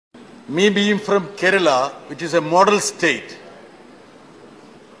Me being from Kerala, which is a model state,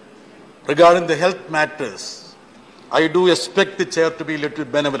 regarding the health matters, I do expect the chair to be a little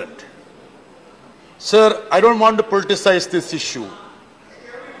benevolent. Sir, I don't want to politicize this issue.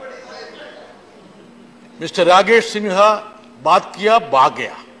 Mr. Ragesh Sinha, baat kiya, bhag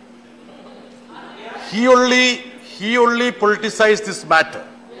gaya. He only politicized this matter.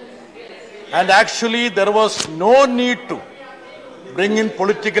 And actually, there was no need to bring in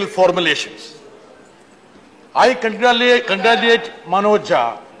political formulations. I congratulate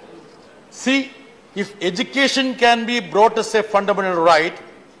Manoja. See, if education can be brought as a fundamental right,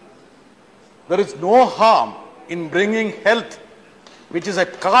 there is no harm in bringing health, which is a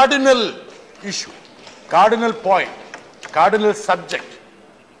cardinal issue, cardinal point, cardinal subject.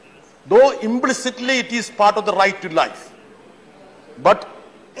 Though implicitly it is part of the right to life. But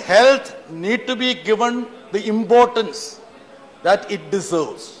health need to be given the importance that it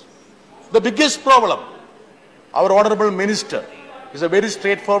deserves. The biggest problem, our Honorable Minister is a very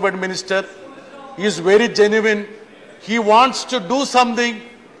straightforward minister. He is very genuine. He wants to do something.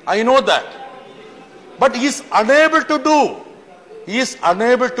 I know that. But he is unable to do. He is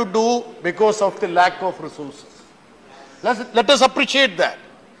unable to do because of the lack of resources. Let us appreciate that.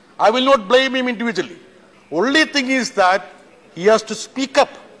 I will not blame him individually. Only thing is that he has to speak up.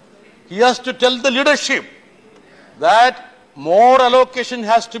 He has to tell the leadership that more allocation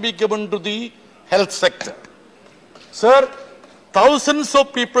has to be given to the health sector. Sir, thousands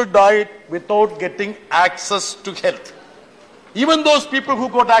of people died without getting access to health. Even those people who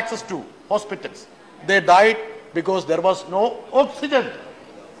got access to hospitals, they died because there was no oxygen.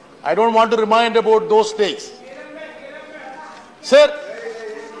 I don't want to remind about those days. Sir,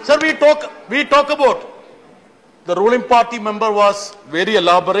 we talk about the ruling party member was very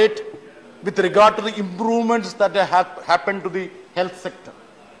elaborate with regard to the improvements that have happened to the health sector.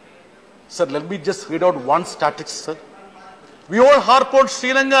 Sir, let me just read out one statistic, sir. We all harp on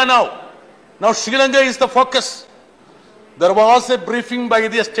Sri Lanka now. Now Sri Lanka is the focus. There was a briefing by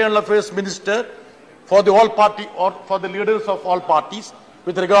the External Affairs Minister for the all party or for the leaders of all parties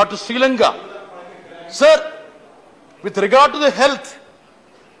with regard to Sri Lanka. Sir, with regard to the health,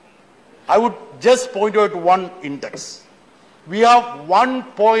 I would just point out one index. We have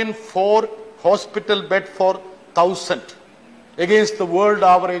 1.4 hospital bed for 1,000 against the world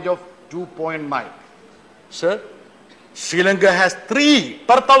average of 2.9. Sir, Sri Lanka has 3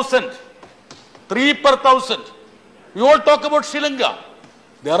 per 1,000. 3 per 1,000. We all talk about Sri Lanka.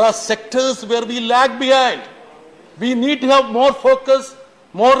 There are sectors where we lag behind. We need to have more focus,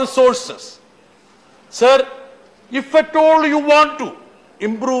 more resources. Sir, if at all you want to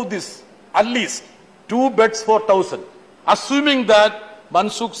improve this, at least 2 beds for 1,000, assuming that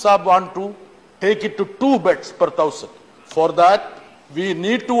Mansukh Saab want to take it to 2 beds per 1,000. For that, we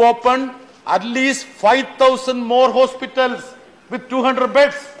need to open at least 5,000 more hospitals with 200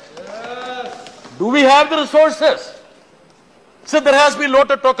 beds. Yes. Do we have the resources? So there has been a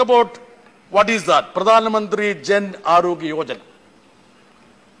lot of talk about what is that? Pradhan Mantri Jan Arogya Yojana.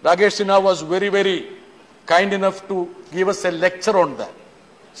 Ragesh Sinha was very, very kind enough to give us a lecture on that.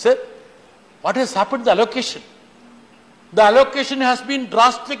 Sir, what has happened to the allocation? The allocation has been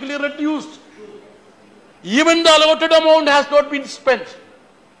drastically reduced. Even the allotted amount has not been spent.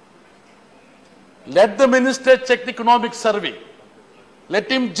 Let the minister check the economic survey. Let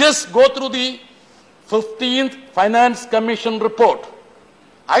him just go through the 15th Finance Commission report.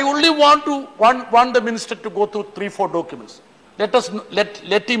 I only want the minister to go through 3-4 documents.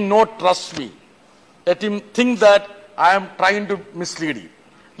 Let him not trust me. Let him think that I am trying to mislead him.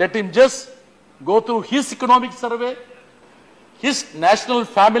 Let him just go through his economic survey, his National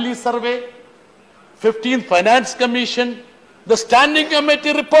Family Survey, 15th Finance Commission, the Standing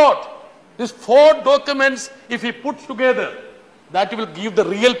Committee report. These 4 documents, if he puts together, that will give the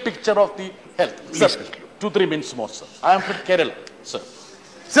real picture of the health. Sir, 2-3 minutes more, sir. I am from Kerala, sir.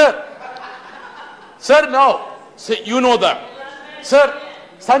 Sir, now, say, you know that. Sir,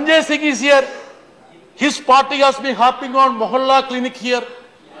 Sanjay Singh is here. His party has been harping on Mohalla clinic here.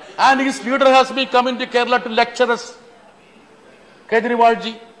 And his leader has been coming to Kerala to lecture us. Kejriwal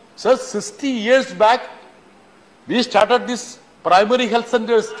ji. Sir, 60 years back, we started this primary health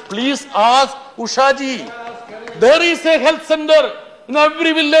centers. Please ask Usha ji. There is a health center in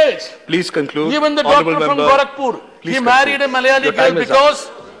every village. Please conclude. Even the doctor from Gorakhpur, he married a Malayali girl because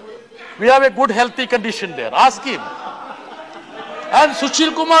we have a good healthy condition there. Ask him. And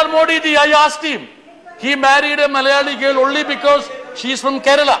Sushil Kumar Modi ji, I asked him. He married a Malayali girl only because she is from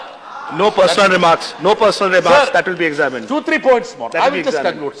Kerala. No personal remarks. No personal remarks. Sir, that will be examined. 2-3 points more. I will just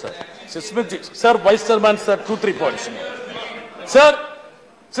conclude, sir. Sir, Vice Chairman, sir, 2-3 points more. Sir,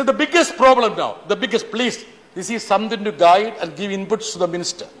 So the biggest problem now, please, this is something to guide and give inputs to the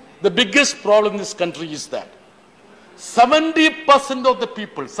minister. The biggest problem in this country is that 70% of the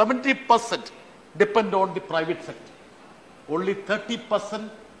people, 70% depend on the private sector. Only 30%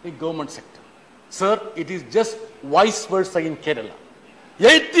 in government sector. Sir, it is just vice versa in Kerala.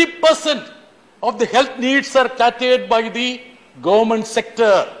 80% of the health needs are catered by the government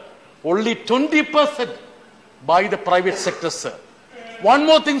sector. Only 20% by the private sector, sir. One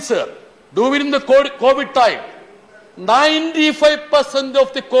more thing, sir. During the COVID time, 95%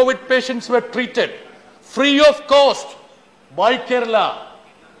 of the COVID patients were treated free of cost by Kerala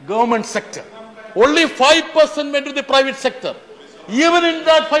government sector. Only 5% went to the private sector. Even in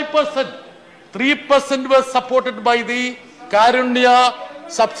that 5%, 3% were supported by the Karunya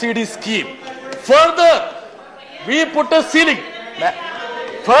subsidy scheme. Further, we put a ceiling.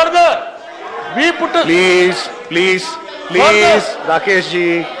 Further, we put a... Please, Rakesh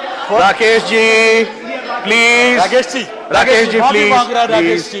ji, please. Rakesh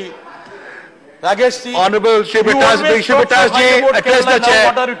ji, Honorable Shri Brittas ji, address the chair.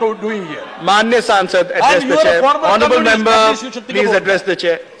 What are you doing here? Manya Sansad, address the chair. Honorable member, please address the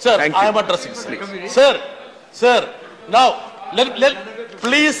chair. Sir, Thank I you. am addressing, sir. Sir, now,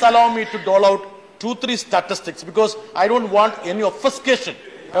 please allow me to dole out 2-3 statistics because I don't want any obfuscation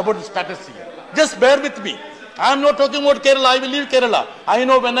about the statistics. Just bear with me. I am not talking about Kerala. I will leave Kerala. I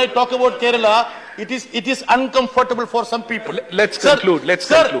know when I talk about Kerala, it is uncomfortable for some people. Let's conclude.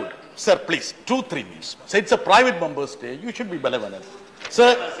 Sir, please, 2-3 minutes. So it's a private member's day. You should be benevolent.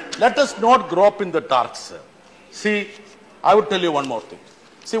 Sir, let us not grow up in the dark, sir. See, I would tell you one more thing.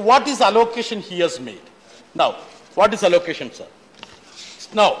 See, what is allocation he has made? Now, what is allocation, sir?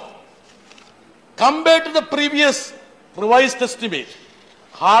 Now, compared to the previous revised estimate,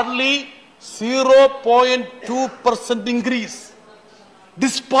 hardly 0.2% increase.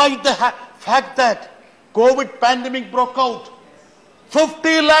 Despite the fact that COVID pandemic broke out,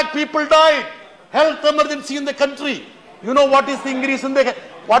 50 lakh people died. Health emergency in the country. You know what is the increase in the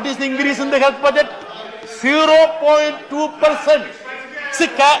health budget? 0.2%. See,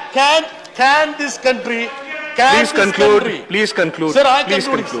 can this country? Please conclude. Sir, I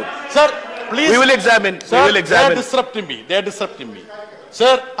conclude. Sir, please. We will examine. Sir, we will examine. They are disrupting me.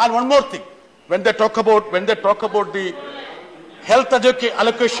 Sir, and one more thing. When they talk about the health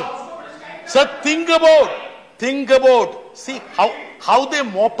allocation, sir, think about. See how they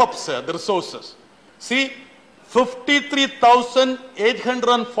mop up, sir, the resources. See,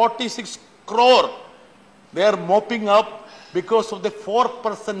 53,846 crore they are mopping up because of the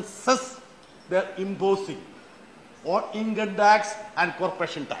 4% cess they are imposing on income tax and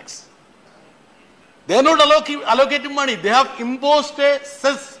corporation tax. They are not allocating money. They have imposed a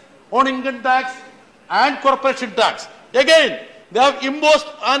cess on income tax and corporation tax. Again, they have imposed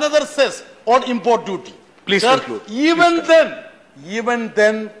another cess on import duty. Please Sir, conclude. Even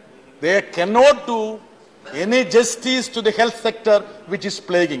then, they cannot do any justice to the health sector which is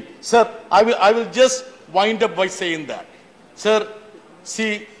plaguing. Sir, I will just wind up by saying that. Sir,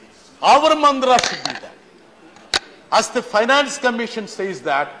 see, our mantra should be that. As the Finance Commission says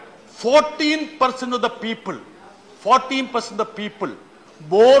that 14% of the people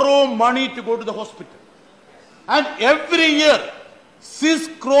borrow money to go to the hospital. And every year, 6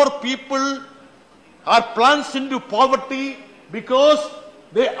 crore people are plunged into poverty because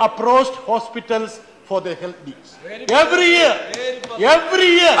they approached hospitals for their health needs. Every year.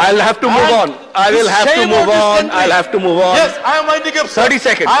 I'll have to move on. I'll have to move on. Yes, I am winding up, sir. 30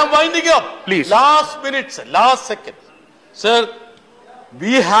 seconds. I am winding up. Please. Last minute, sir. Last second. Sir,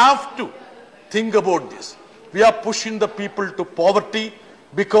 we have to think about this. We are pushing the people to poverty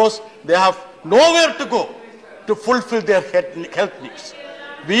because they have nowhere to go to fulfill their health needs.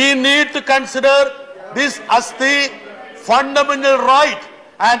 We need to consider this as the fundamental right,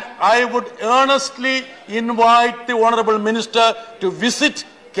 and I would earnestly invite the Honorable Minister to visit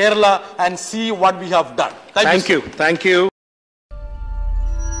Kerala and see what we have done. Thank you. Thank you.